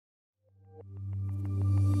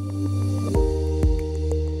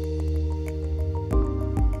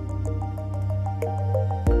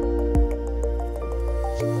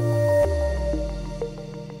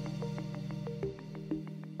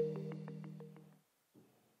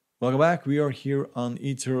Welcome back. We are here on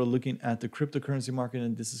eToro looking at the cryptocurrency market,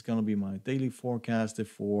 and this is going to be my daily forecast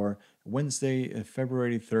for Wednesday,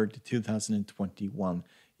 February 3rd, 2021.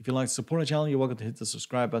 If you'd like to support the channel, you're welcome to hit the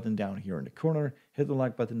subscribe button down here in the corner, hit the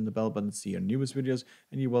like button and the bell button to see our newest videos,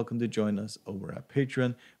 and you're welcome to join us over at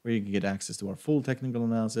Patreon, where you can get access to our full technical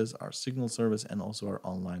analysis, our signal service, and also our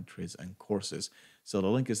online trades and courses. So the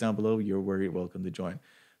link is down below. You're very welcome to join.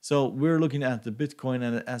 So we're looking at the Bitcoin,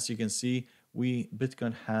 and as you can see,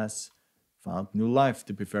 Bitcoin has found new life,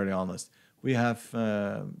 to be fairly honest. We have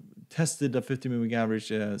tested the 50 moving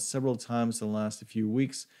average several times in the last few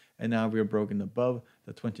weeks, and now we are broken above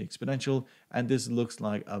the 20 exponential, and this looks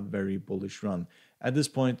like a very bullish run. At this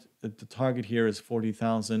point, the target here is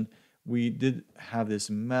 40,000. We did have this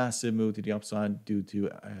massive move to the upside due to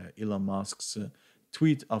Elon Musk's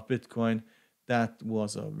tweet of Bitcoin. That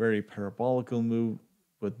was a very parabolical move,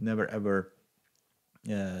 but never ever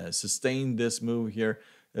sustain this move here,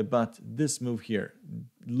 but this move here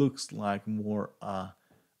looks like more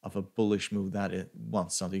of a bullish move, that it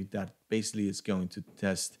wants something that basically is going to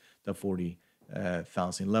test the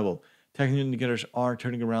 40,000 level. Technical indicators are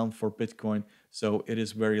turning around for Bitcoin, so it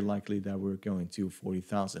is very likely that we're going to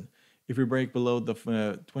 40,000. If we break below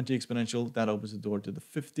the 20 exponential, that opens the door to the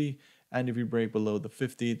 50, and if we break below the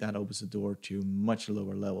 50, that opens the door to much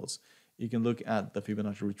lower levels. You can look at the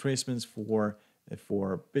Fibonacci retracements for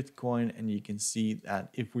Bitcoin, and you can see that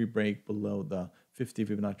if we break below the 50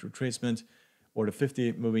 Fibonacci retracement or the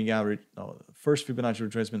 50 moving average, first Fibonacci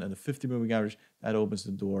retracement and the 50 moving average, that opens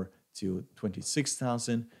the door to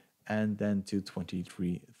 26,000 and then to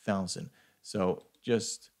 23,000. So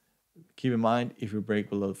just keep in mind, if we break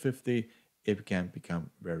below 50, it can become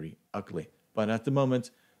very ugly. But at the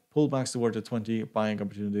moment, pullbacks toward the 20 buying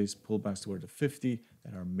opportunities, pullbacks toward the 50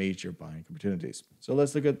 that are major buying opportunities. So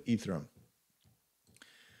let's look at Ethereum.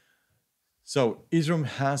 So Ethereum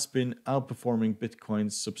has been outperforming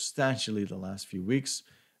Bitcoin substantially the last few weeks.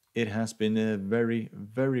 It has been very,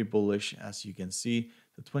 very bullish, as you can see.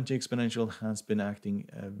 The 20 exponential has been acting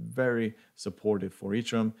very supportive for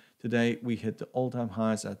Ethereum. Today we hit the all-time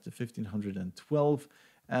highs at the 1512,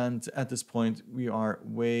 and at this point we are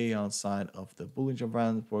way outside of the Bollinger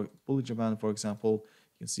Band. For example,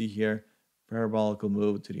 you can see here parabolical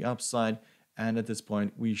move to the upside, and at this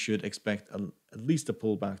point we should expect at least a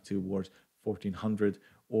pullback towards 1400,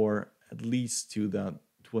 or at least to the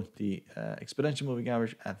 20 exponential moving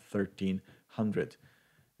average at 1300.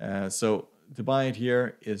 So to buy it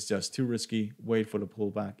here is just too risky. Wait for the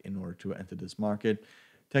pullback in order to enter this market.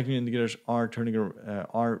 Technical indicators are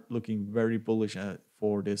looking very bullish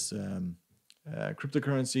for this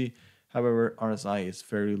cryptocurrency. However, RSI is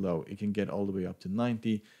fairly low. It can get all the way up to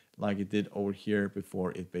 90, like it did over here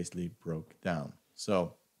before it basically broke down.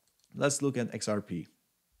 So let's look at XRP.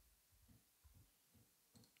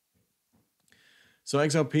 So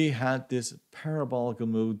XRP had this parabolical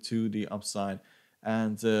move to the upside,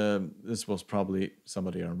 and this was probably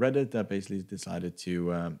somebody on Reddit that basically decided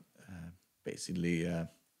to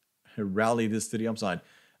rally this to the upside,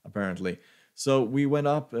 apparently. So we went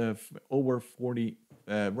up over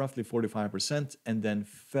roughly 45%, and then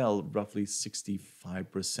fell roughly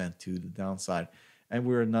 65% to the downside, and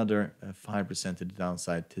we're another 5% to the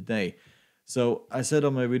downside today. So I said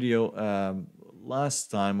on my video last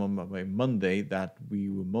time on my Monday that we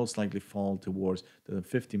will most likely fall towards the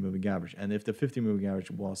 50 moving average, and if the 50 moving average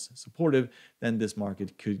was supportive, then this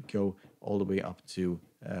market could go all the way up to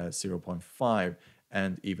 0.5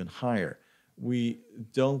 and even higher. We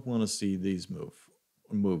don't want to see these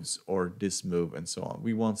moves or this move and so on.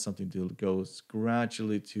 We want something to go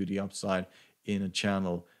gradually to the upside in a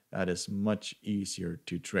channel that is much easier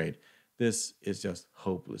to trade. This is just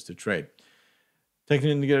hopeless to trade.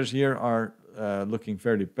 Technical indicators here are looking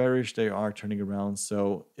fairly bearish. They are turning around,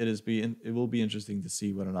 so it will be interesting to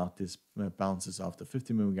see whether or not this bounces off the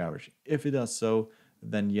 50 moving average. If it does so,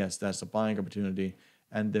 then yes, that's a buying opportunity,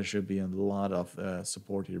 and there should be a lot of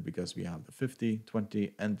support here because we have the 50,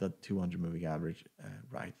 20, and the 200 moving average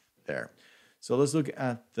right there. So let's look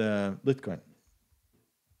at Litecoin.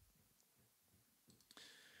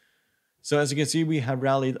 So as you can see, we have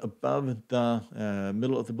rallied above the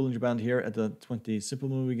middle of the Bollinger Band here at the 20 simple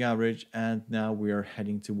moving average, and now we are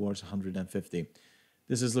heading towards 150.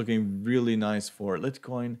 This is looking really nice for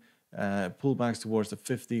Litecoin. Pullbacks towards the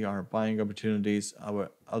 50 are buying opportunities.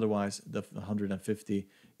 Otherwise, the 150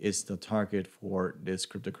 is the target for this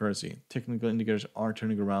cryptocurrency. Technical indicators are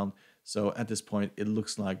turning around, so at this point, it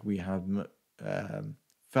looks like we have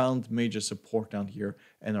found major support down here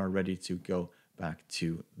and are ready to go back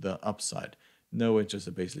to the upside. No interest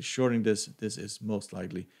in basically shorting this. This is most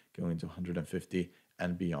likely going to 150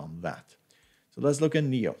 and beyond that. So let's look at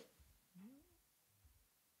NEO.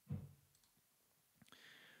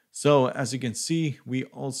 So as you can see, we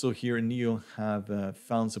also here in NEO have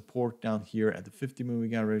found support down here at the 50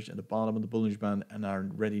 moving average at the bottom of the Bollinger Band and are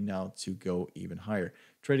ready now to go even higher.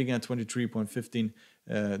 Trading at $23.15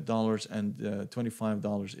 and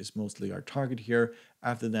 $25 is mostly our target here.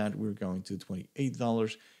 After that, we're going to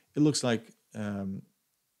 $28. It looks like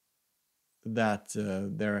that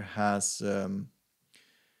there has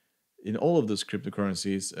in all of those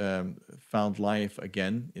cryptocurrencies found life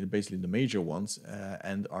again, in basically the major ones,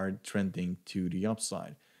 and are trending to the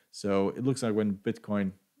upside. So it looks like when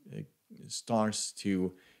Bitcoin starts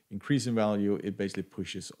to increase in value, it basically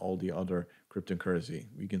pushes all the other cryptocurrency.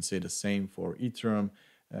 We can say the same for Ethereum.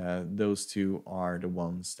 Those two are the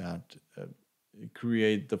ones that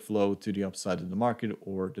create the flow to the upside of the market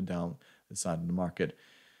or the downside of the market.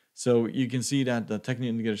 So you can see that the technical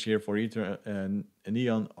indicators here for Ether and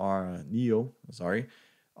NEO are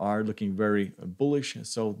looking very bullish.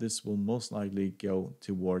 So this will most likely go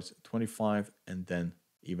towards 25 and then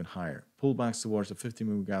even higher. Pullbacks towards the 50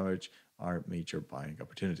 moving average are major buying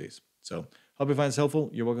opportunities. So hope you find this helpful.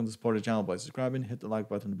 You're welcome to support the channel by subscribing, hit the like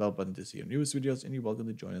button, the bell button to see our newest videos, and you're welcome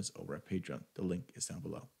to join us over at Patreon. The link is down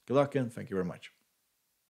below. Good luck and thank you very much.